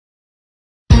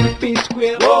P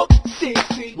square,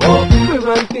 CC, we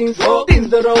run things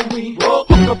the wrong way. Hook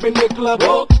up in the club,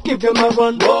 give them a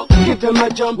run, give them a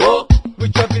jump,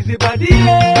 with your busy body,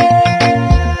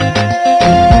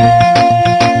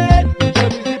 with your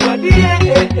busy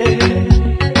body,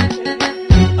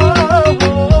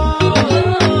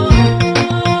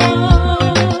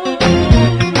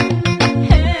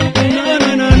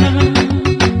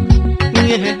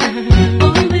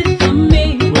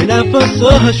 When I first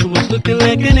saw her, she was looking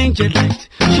like an angel light.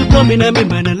 She brought me to me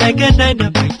man like a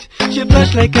dynamite. She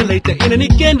flashed like a lighter in any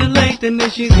candlelight, and then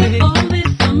she said, all this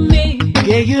for me.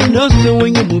 yeah, you know, so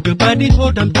when you move your body,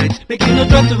 hold them tight. Make you no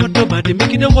try to hurt nobody,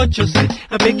 make you no watch your side.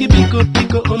 I beg you, pick up,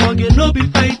 get no be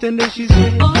fight, and then she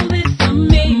said, all this for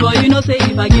me. Boy, you know, say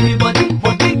if I give you body,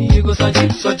 you go search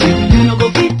it. You know, go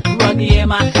fit, run the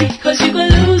MIC, cause you go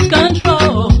lose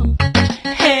control.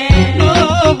 Hey,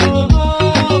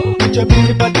 with your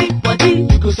busy body,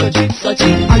 you go search it.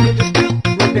 I get the skill,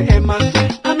 run the MIC.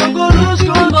 I no go lose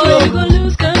control. boy, you go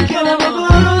lose control. Girl, I no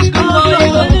go lose control. Boy,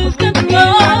 you go lose control.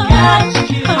 I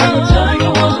can tell you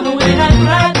one way I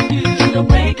grab you to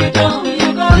break it down. You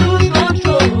go lose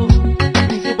control.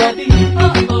 Busy body, if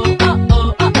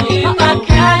I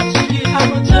catch you, I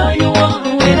will tell you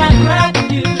one way I grab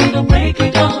you to break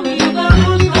it down. You go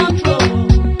lose control.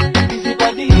 Busy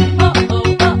body,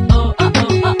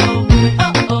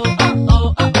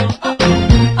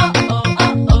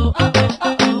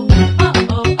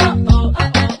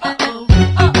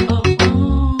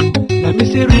 let me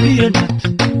say really or not,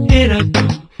 here I go,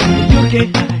 you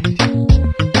can't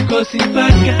hide. Cause if I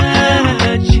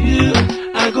got you,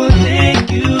 I go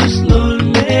take you slowly.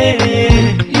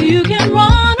 You can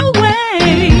run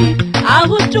away, I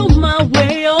will do my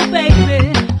way, oh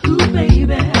baby, ooh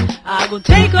baby. I will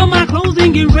take off my clothes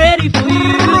and get ready for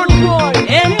you.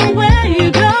 Anywhere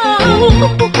you go,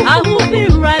 I will be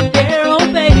right there, oh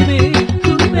baby,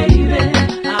 ooh baby.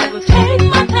 I will take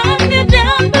my time, get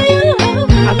down for you.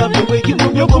 I love the way you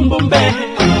move your boom boom bang.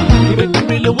 You make me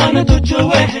really wanna do your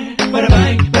way.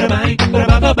 Bye-bye, bye-bye,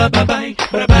 bye-bye, bye-bye,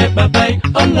 bye-bye, bye-bye,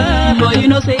 oh love. Boy, you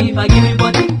know, say if I give you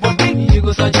body, you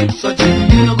go search it.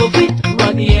 You know, go fit,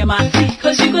 run the MIC,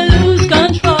 cause you go lose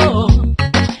control.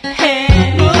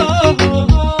 Hey,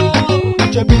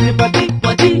 with your busy body,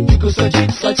 you go search it.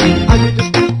 I get the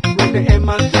skill, run the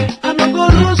MIC. I no go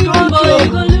lose control. boy,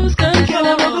 you go lose control. Girl,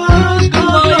 I no go lose Boy,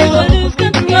 you go control. lose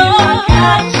control. If I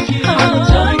catch you, I will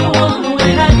tell you one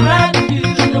way I grab you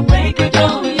to break it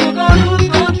down. You go lose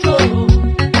control.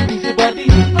 Busy body,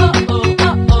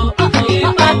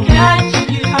 if I catch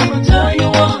you, I will tell you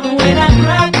one way I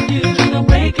grab you to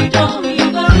break it down.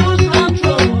 You go lose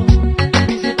control.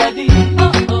 Busy body,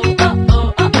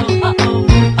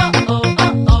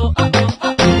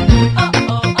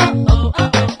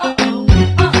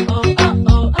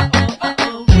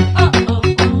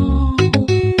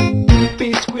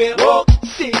 P square,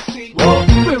 CC,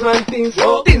 we run things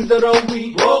the wrong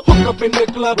way. Hook up in the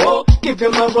club, give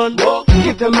them a run,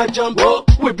 give them a jump,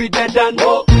 we be dead and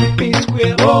P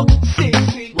square,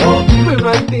 CC, we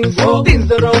run things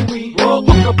the wrong way. Hook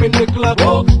up in the club,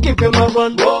 give them a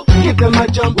run, give them a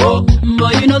jump,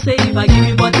 Boy, you know, say if I give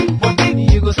you body,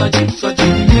 you go search it.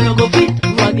 You know, go fit,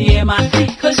 run the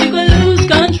MIC, cause you go lose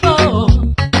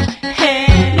control.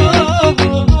 Hey,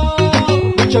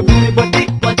 with your busy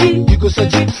body, you go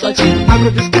search it. I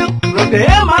got the skill, run the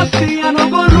MIC, I know